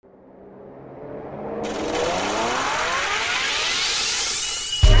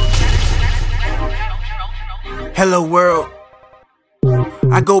Hello world,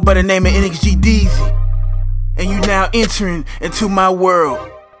 I go by the name of NXG Deezy, and you now entering into my world.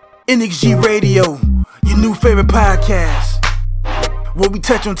 NXG Radio, your new favorite podcast, where we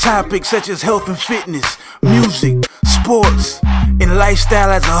touch on topics such as health and fitness, music, sports, and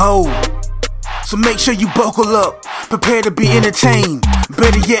lifestyle as a whole. So make sure you buckle up, prepare to be entertained,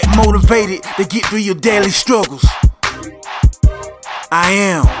 better yet motivated to get through your daily struggles. I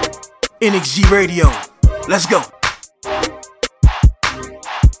am NXG Radio. Let's go.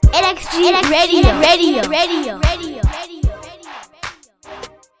 NXG Radio.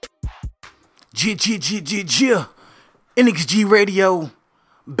 NXG Radio,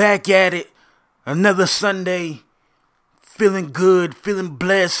 back at it. Another Sunday. Feeling good, feeling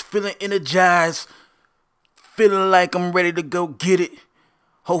blessed, feeling energized, feeling like I'm ready to go get it.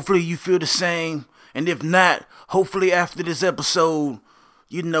 Hopefully you feel the same. And if not, hopefully after this episode,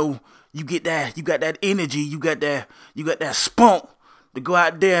 you got that energy, you got that spunk to go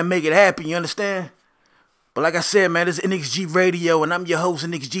out there and make it happen, you understand? But like I said, man, this is NXG Radio, and I'm your host,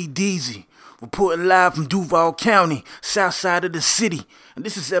 NXG Deezy, reporting live from Duval County, south side of the city. And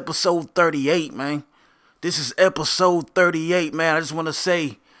this is episode 38, man. This is episode 38, man. I just want to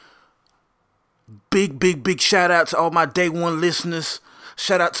say big shout out to all my day one listeners.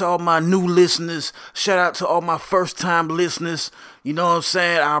 Shout out to all my new listeners. Shout out to all my first time listeners. You know what I'm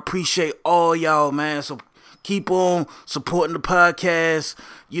saying? I appreciate all y'all, man. So keep on supporting the podcast.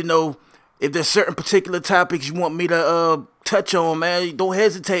 You know, if there's certain particular topics you want me to touch on, man, don't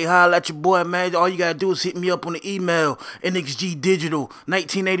hesitate. Holler at your boy, man. All you gotta do is hit me up on the email,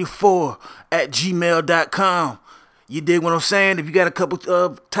 nxgdigital1984@gmail.com. You dig what I'm saying? If you got a couple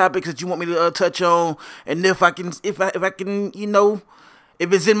of topics that you want me to touch on, and if I can, you know,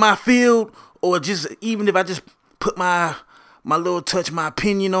 if it's in my field, or just even if I just put my little touch, my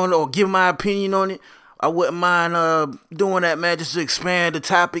opinion on it, or give my opinion on it, I wouldn't mind doing that, man, just to expand the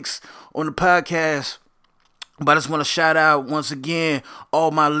topics on the podcast. But I just want to shout out once again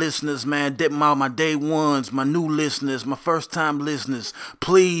all my listeners, man, my day ones, my new listeners, my first time listeners.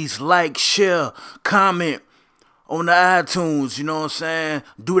 Please like, share, comment on the iTunes, you know what I'm saying?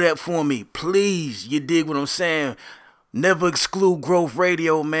 Do that for me, please. You dig what I'm saying? Never exclude Growth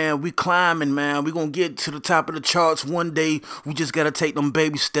Radio, man. We climbing, man. We gonna get to the top of the charts one day. We just gotta take them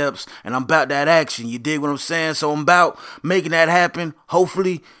baby steps, and I'm about that action. You dig what I'm saying? So I'm about making that happen.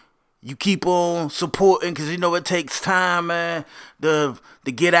 Hopefully you keep on supporting, because you know it takes time, man, to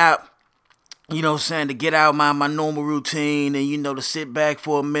get out, you know what I'm saying, to get out my normal routine, and, you know, to sit back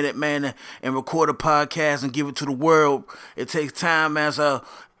for a minute, man, and record a podcast and give it to the world. It takes time, man. So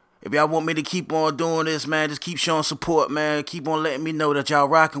if y'all want me to keep on doing this, man, just keep showing support, man. Keep on letting me know that y'all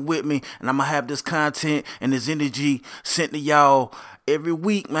rocking with me, and I'm going to have this content and this energy sent to y'all every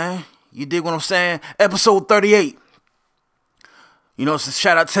week, man. You dig what I'm saying? Episode 38. You know, so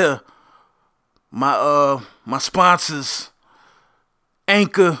shout out to my sponsors,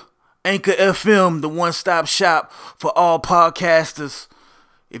 Anchor FM, the one-stop shop for all podcasters.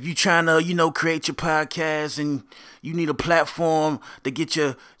 If you trying to, you know, create your podcast and you need a platform to get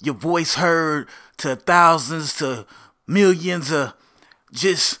your voice heard to thousands, to millions of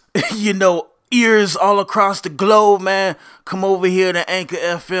just, you know, ears all across the globe, man, come over here to Anchor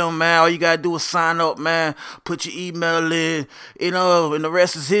FM, man. All you gotta do is sign up, man. Put your email in, you know, and the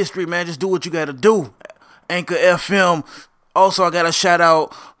rest is history, man. Just do what you gotta do. Anchor FM. Also, I gotta shout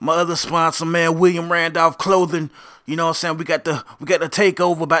out my other sponsor, man, William Randolph Clothing. You know what I'm saying? We got the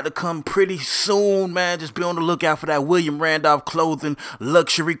takeover about to come pretty soon, man. Just be on the lookout for that William Randolph Clothing,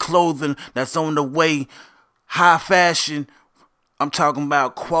 luxury clothing that's on the way. High fashion. I'm talking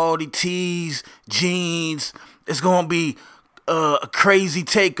about quality tees, jeans. It's gonna be a crazy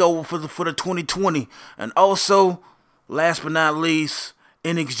takeover for the 2020. And also, last but not least,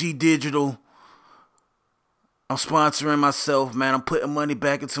 NXG Digital. I'm sponsoring myself, man. I'm putting money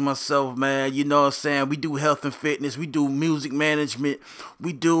back into myself, man. You know what I'm saying? We do health and fitness. We do music management.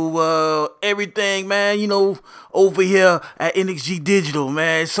 We do everything, man, you know, over here at NXG Digital,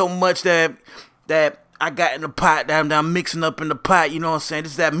 man. So much that I got in the pot that I'm mixing up in the pot, you know what I'm saying?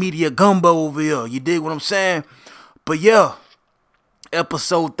 This is that media gumbo over here. You dig what I'm saying? But yeah,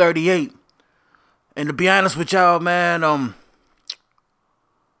 episode 38. And to be honest with y'all, man,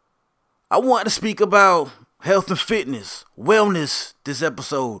 I wanted to speak about health and fitness, wellness this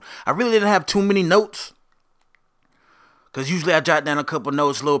episode. I really didn't have too many notes, because usually I jot down a couple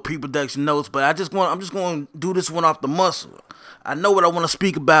notes, little pre-production notes, but I'm just going to do this one off the muscle. I know what I want to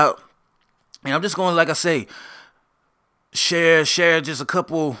speak about, and I'm just going to, like I say, share just a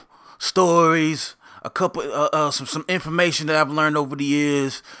couple stories, a couple some information that I've learned over the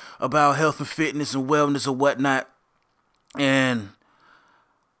years about health and fitness and wellness and whatnot. And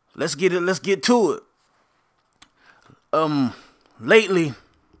let's get to it. Lately,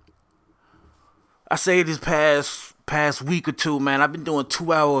 I say this past week or two, man, I've been doing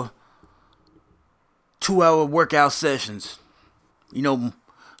 2-hour workout sessions. You know,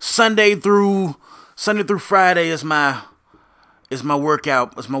 Sunday through Friday is my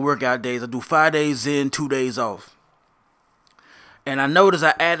workout. It's my workout days. I do 5 days in, 2 days off. And I noticed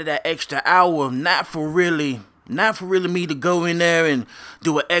I added that extra hour, not for really me to go in there and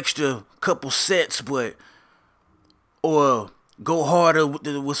do an extra couple sets, or go harder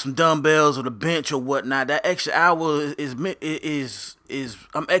with some dumbbells or the bench or whatnot. That extra hour is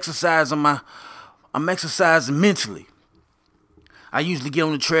I'm exercising mentally. I usually get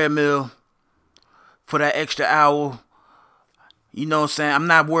on the treadmill for that extra hour. You know what I'm saying? I'm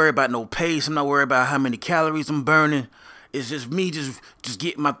not worried about no pace. I'm not worried about how many calories I'm burning. It's just me just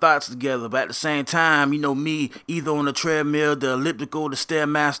getting my thoughts together. But at the same time, you know, me either on the treadmill, the elliptical, the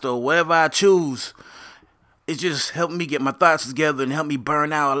Stairmaster, or whatever I choose, it just helped me get my thoughts together and help me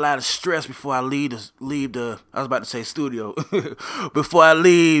burn out a lot of stress before I leave the I was about to say studio, before I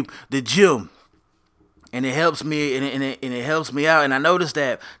leave the gym. And it helps me, and it helps me out. And I noticed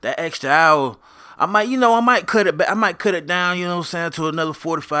that extra hour, I might cut it back. I might cut it down, you know what I'm saying, to another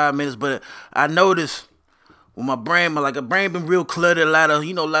 45 minutes. But I noticed with my brain been real cluttered. A lot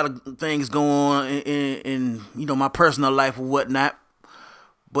of things going on in my personal life or whatnot.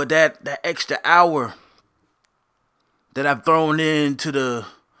 But that extra hour that I've thrown into the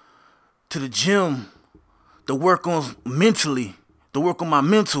gym, to work on mentally, to work on my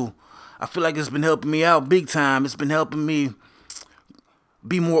mental, I feel like it's been helping me out big time. It's been helping me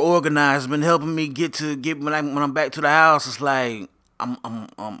be more organized. It's been helping me get when I'm back to the house. It's like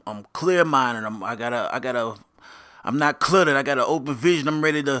I'm clear minded. I'm not cluttered. I got an open vision. I'm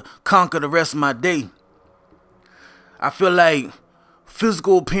ready to conquer the rest of my day. I feel like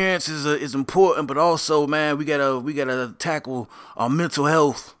physical appearance is important, but also, man, we gotta tackle our mental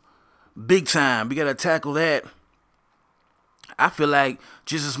health big time. We gotta tackle that. I feel like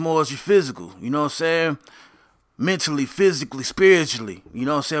just as more as your physical, you know what I'm saying? Mentally, physically, spiritually, you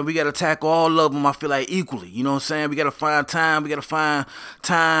know what I'm saying? We got to tackle all of them, I feel like, equally, you know what I'm saying? We got to find time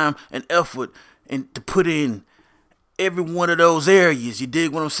and effort and to put in every one of those areas, you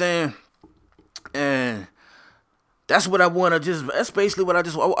dig what I'm saying? And that's what I want to that's basically what I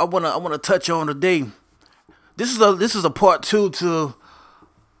want to touch on today. This is a part 2 to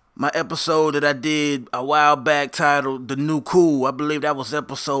my episode that I did a while back titled The New Cool. I believe that was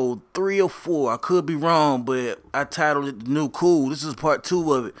episode 3 or 4. I could be wrong, but I titled it The New Cool. This is part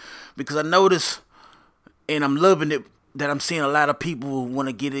 2 of it because I noticed, and I'm loving it, that I'm seeing a lot of people want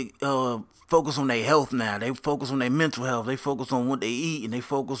to get it, focus on their health now. They focus on their mental health. They focus on what they eat, and they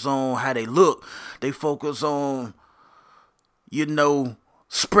focus on how they look. They focus on,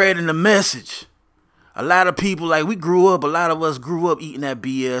 spreading the message. A lot of people, a lot of us grew up eating that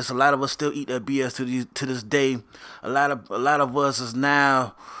BS. A lot of us still eat that BS to this day. A lot of us is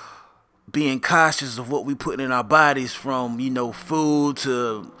now being cautious of what we put in our bodies, from, food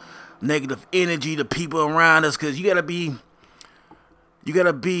to negative energy to people around us, because you gotta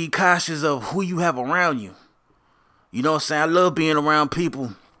be cautious of who you have around you. You know what I'm saying? I love being around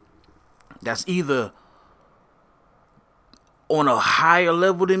people that's either on a higher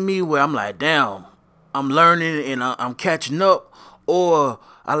level than me, where I'm like, damn, I'm learning and I'm catching up, or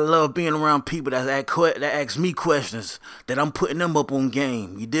I love being around people that ask me questions that I'm putting them up on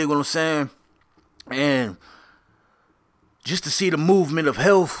game. You dig what I'm saying? And just to see the movement of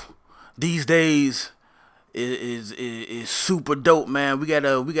health these days is super dope, man. We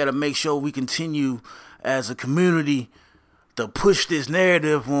gotta make sure we continue as a community to push this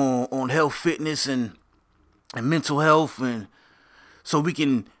narrative on health, fitness, and mental health, and so we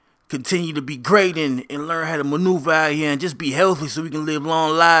can continue to be great and learn how to maneuver out here and just be healthy so we can live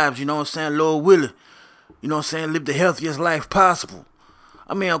long lives, you know what I'm saying, Lord willing. You know what I'm saying, live the healthiest life possible.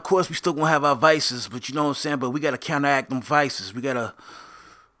 I mean, of course, we still gonna have our vices, but you know what I'm saying, but we gotta counteract them vices. We gotta,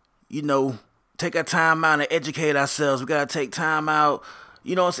 take our time out and educate ourselves. We gotta take time out,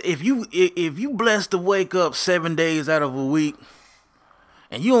 if you blessed to wake up 7 days out of a week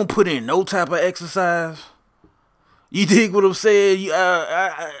and you don't put in no type of exercise, you dig what I'm saying?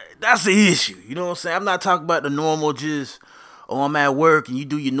 That's the issue. You know what I'm saying? I'm not talking about the normal I'm at work and you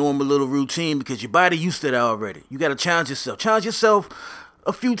do your normal little routine, because your body used to that already. You got to challenge yourself. Challenge yourself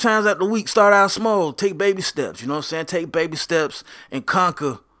a few times out the week. Start out small. Take baby steps. You know what I'm saying? Take baby steps and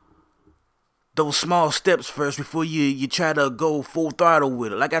conquer those small steps first before you try to go full throttle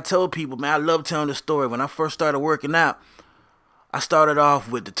with it. Like I tell people, man, I love telling this story. When I first started working out, I started off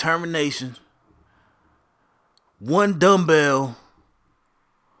with determination, one dumbbell,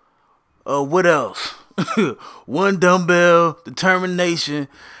 what else? One dumbbell, determination,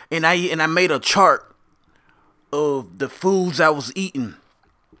 and I made a chart of the foods I was eating.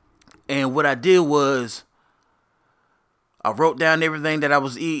 And what I did was I wrote down everything that I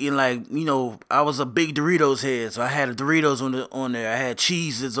was eating. Like, I was a big Doritos head, so I had Doritos on there. I had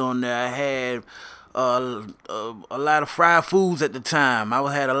cheeses on there. I had a lot of fried foods at the time.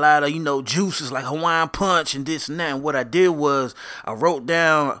 I had a lot of juices like Hawaiian Punch and this and that. And what I did was I wrote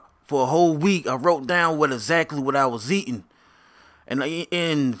down for a whole week. I wrote down exactly what I was eating, and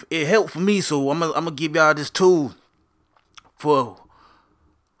it helped for me. So I'm gonna give y'all this tool. For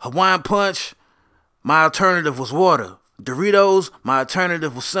Hawaiian Punch, my alternative was water. Doritos, my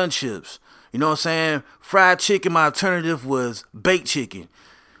alternative was Sun Chips. You know what I'm saying? Fried chicken, my alternative was baked chicken.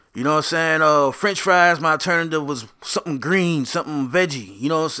 You know what I'm saying? French fries, my alternative was something green, something veggie. You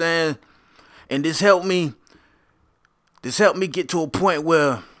know what I'm saying? And this helped me get to a point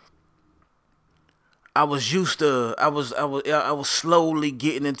where I was slowly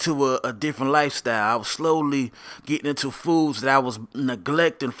getting into a different lifestyle. I was slowly getting into foods that I was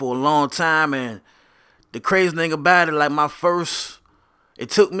neglecting for a long time. And the crazy thing about it, it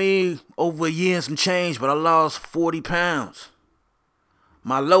took me over a year and some change, but I lost 40 pounds.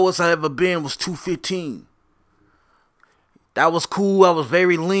 My lowest I ever been was 215. That was cool. I was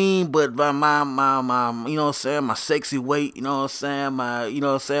very lean, but my my sexy weight, my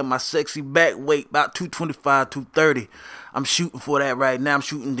sexy back weight, about 225, 230. I'm shooting for that right now. I'm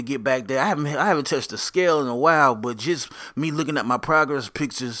shooting to get back there. I haven't touched the scale in a while, but just me looking at my progress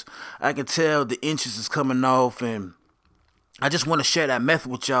pictures, I can tell the inches is coming off, and I just want to share that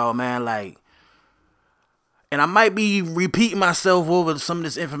method with y'all, man. And I might be repeating myself over some of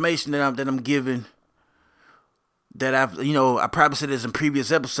this information that I'm giving. That I probably said this in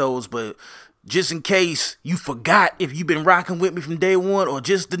previous episodes, but just in case you forgot, if you've been rocking with me from day one, or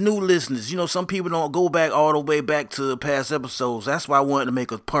just the new listeners, some people don't go back all the way back to the past episodes. That's why I wanted to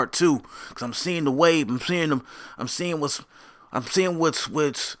make a part 2, because I'm seeing the wave. I'm seeing what's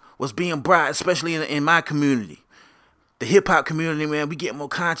being brought, especially in my community. The hip hop community, man, we get more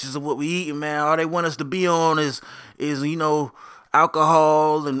conscious of what we eating, man. All they want us to be on is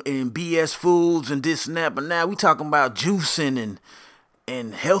alcohol and BS foods and this and that. But now we talking about juicing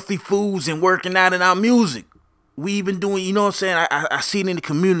and healthy foods and working out in our music. We even doing, you know what I'm saying? I see it in the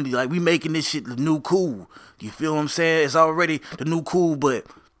community. Like, we making this shit the new cool. You feel what I'm saying? It's already the new cool, but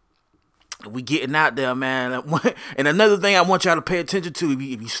we getting out there, man. And another thing I want y'all to pay attention to, if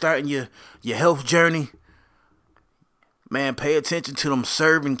you starting your health journey, man, pay attention to them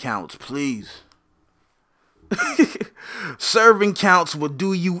serving counts, please. Serving counts will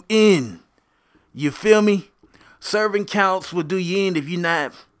do you in. You feel me? Serving counts will do you in if you're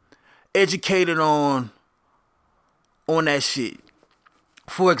not educated on that shit.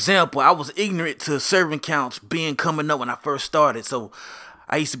 For example, I was ignorant to serving counts coming up when I first started. So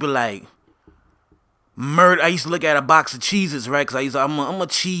I used to be like, I used to look at a box of cheeses, right? Because I'm a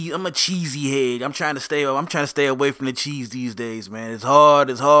cheesy head. I'm trying to stay away from the cheese these days, man. It's hard.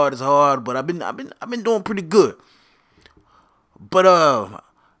 But I've been doing pretty good. But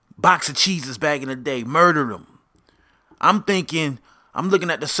box of cheeses back in the day, murdered them. I'm looking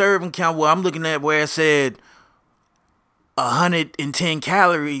at the serving count. Well, I'm looking at where it said 110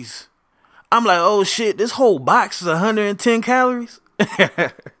 calories. I'm like, oh shit, this whole box is 110 calories.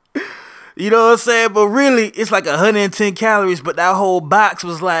 You know what I'm saying? But really, it's like 110 calories, but that whole box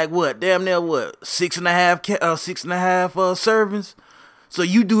was like, what? Damn near what? 6.5 servings? So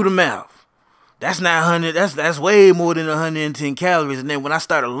you do the math. That's not 100, that's way more than 110 calories. And then when I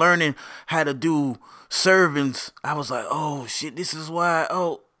started learning how to do servings, I was like, oh shit, this is why,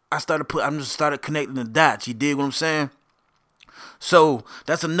 I just started connecting the dots. You dig what I'm saying? So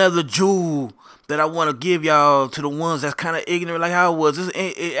that's another jewel that I want to give y'all, to the ones that's kind of ignorant like how I was.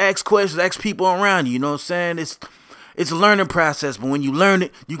 Ask questions, ask people around you, you know what I'm saying? It's a learning process, but when you learn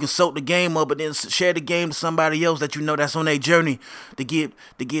it, you can soak the game up and then share the game to somebody else that you know that's on their journey to get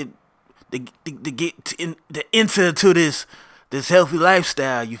into this healthy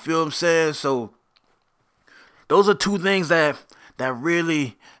lifestyle. You feel what I'm saying? So those are two things that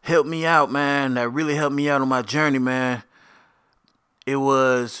really helped me out, man. That really helped me out on my journey, man. It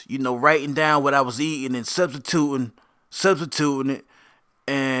was, writing down what I was eating and substituting it.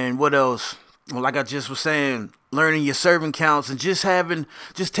 And what else? Well, like I just was saying, learning your serving counts and just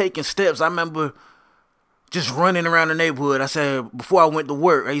taking steps. I remember just running around the neighborhood. I said, before I went to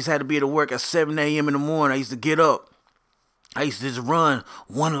work, I used to have to be at work at 7 a.m. in the morning. I used to get up. I used to just run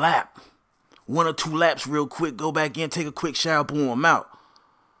 1 lap, 1 or 2 laps real quick, go back in, take a quick shower, boom, I'm out.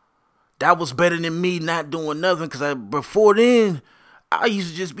 That was better than me not doing nothing, because before then, I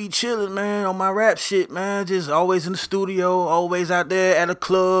used to just be chilling, man, on my rap shit, man. Just always in the studio, always out there at a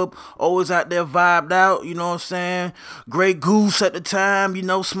club, always out there vibed out, you know what I'm saying? Grey Goose at the time, you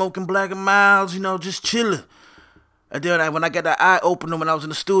know, smoking Black and Milds, you know, just chilling. And then when I got that eye opener when I was in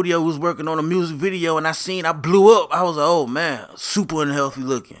the studio, was working on a music video, and I blew up. I was like, oh man, super unhealthy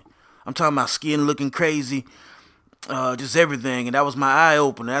looking. I'm talking about skin looking crazy, just everything. And that was my eye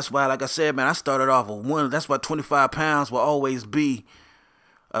opener. That's why, like I said, man, I started off with one. That's why 25 pounds will always be.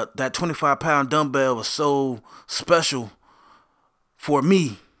 That 25-pound dumbbell was so special for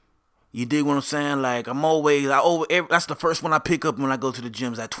me. You dig what I'm saying? Like, that's the first one I pick up when I go to the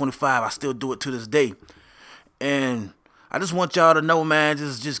gyms at 25. I still do it to this day. And I just want y'all to know, man,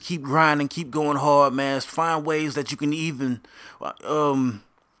 just keep grinding, keep going hard, man. Find ways that you can even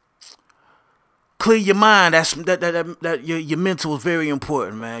clear your mind. Your mental is very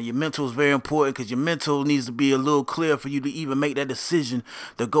important, man. Your mental is very important, because your mental needs to be a little clear for you to even make that decision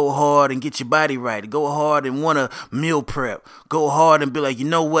to go hard and get your body right. To go hard and want to meal prep. Go hard and be like, you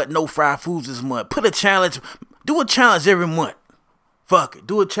know what? No fried foods this month. Put a challenge. Do a challenge every month. Fuck it.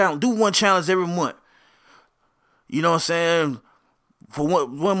 Do a challenge. Do one challenge every month. You know what I'm saying? For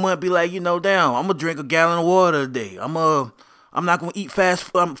one month, be like, damn, I'm gonna drink a gallon of water a day. I'm not gonna eat fast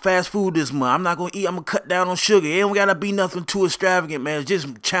food this month. I'm gonna cut down on sugar. It don't gotta be nothing too extravagant, man.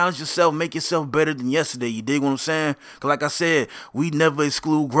 Just challenge yourself, make yourself better than yesterday. You dig what I'm saying? Cause like I said, we never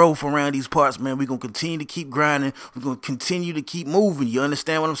exclude growth around these parts, man. We gonna continue to keep grinding. We gonna continue to keep moving. You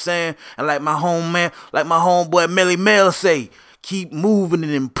understand what I'm saying? And like my homeboy Melly Mel say, keep moving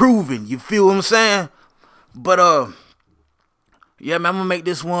and improving. You feel what I'm saying? But yeah, man, I'm gonna make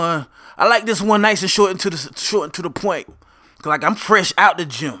this one. I like this one nice and short and to the point. Like, I'm fresh out the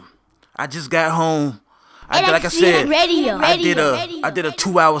gym. I just got home. Like I said, I did a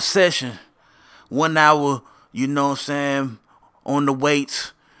 2-hour session. 1 hour, you know what I'm saying, on the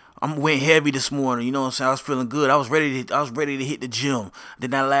weights. I went heavy this morning, you know what I'm saying? I was feeling good. I was ready to hit the gym.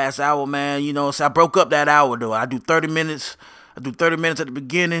 Then that last hour, man, you know what I'm saying? I broke up that hour though. I do 30 minutes. at the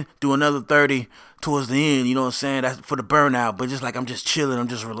beginning, do another 30 towards the end, you know what I'm saying? That's for the burnout. But just like I'm just chilling, I'm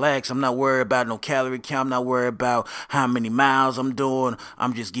just relaxed. I'm not worried about no calorie count. I'm not worried about how many miles I'm doing.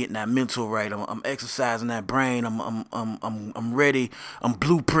 I'm just getting that mental right. I'm exercising that brain. I'm ready. I'm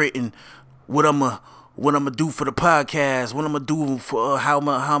blueprinting what I'm gonna do for the podcast, what I'm gonna do for how I'm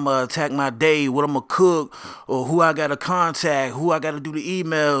gonna attack my day, what I'm gonna cook, or who I gotta contact, who I gotta do the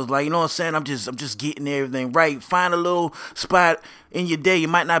emails. Like, you know what I'm saying? I'm just getting everything right. Find a little spot in your day. It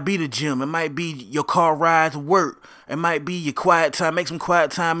might not be the gym. It might be your car ride to work. It might be your quiet time. Make some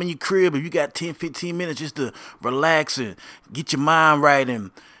quiet time in your crib. If you got 10, 15 minutes just to relax and get your mind right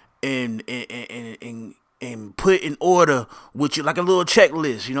and put in order with you, like a little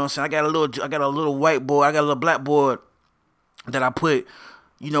checklist, you know what I'm saying? I got a little whiteboard, I got a little blackboard that I put,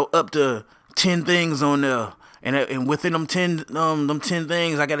 up to 10 things on there. And within them 10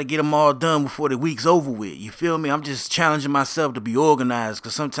 things, I got to get them all done before the week's over with. You feel me? I'm just challenging myself to be organized,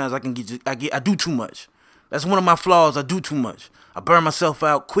 because sometimes I do too much. That's one of my flaws. I do too much. I burn myself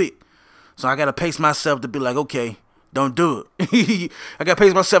out quick. So I got to pace myself to be like, okay, don't do it. I got to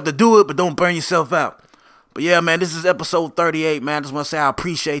pace myself to do it, but don't burn yourself out. But yeah, man, this is episode 38, man. I just want to say I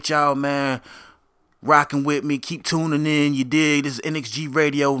appreciate y'all, man, rocking with me. Keep tuning in. You dig? This is NXG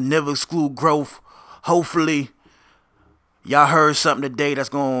Radio. Never exclude growth. Hopefully, y'all heard something today that's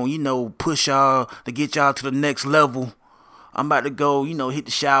going to, push y'all to get y'all to the next level. I'm about to go, hit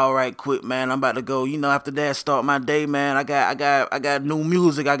the shower right quick, man. I'm about to go, after that, start my day, man. I got new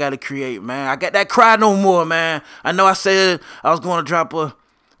music I got to create, man. I got that Cry No More, man. I know I said I was going to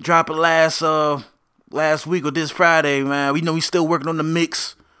drop it last week or this Friday, man. We still working on the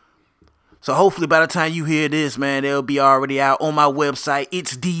mix. So hopefully by the time you hear this, man, it'll be already out on my website.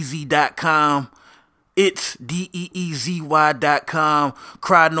 It's DZ.com. It's DEEZY.com.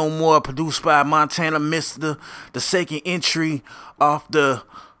 Cry No More, produced by Montana Mister. The second entry off the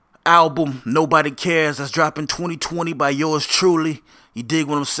album Nobody Cares, that's dropping 2020 by yours truly. You dig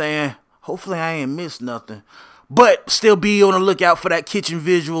what I'm saying? Hopefully I ain't missed nothing. But still be on the lookout for that kitchen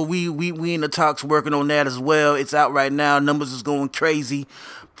visual. We in the talks working on that as well. It's out right now. Numbers is going crazy.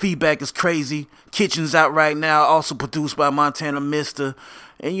 Feedback is crazy. Kitchen's out right now. Also produced by Montana Mister.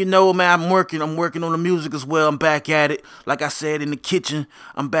 And man, I'm working on the music as well. I'm back at it. Like I said, in the kitchen.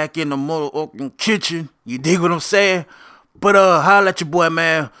 I'm back in the motherfucking kitchen. You dig what I'm saying? But holla at your boy,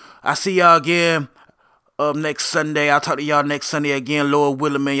 man. I see y'all again. next Sunday. I'll talk to y'all next Sunday again, Lord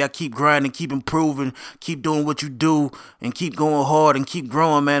willing, man. Y'all keep grinding, keep improving, keep doing what you do, and keep going hard and keep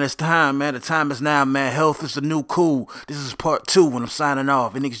growing, man. It's time, man. The time is now, man. Health is the new cool. This is part 2 when I'm signing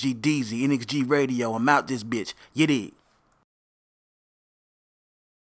off. NXG DZ, NXG Radio. I'm out this bitch. You dig?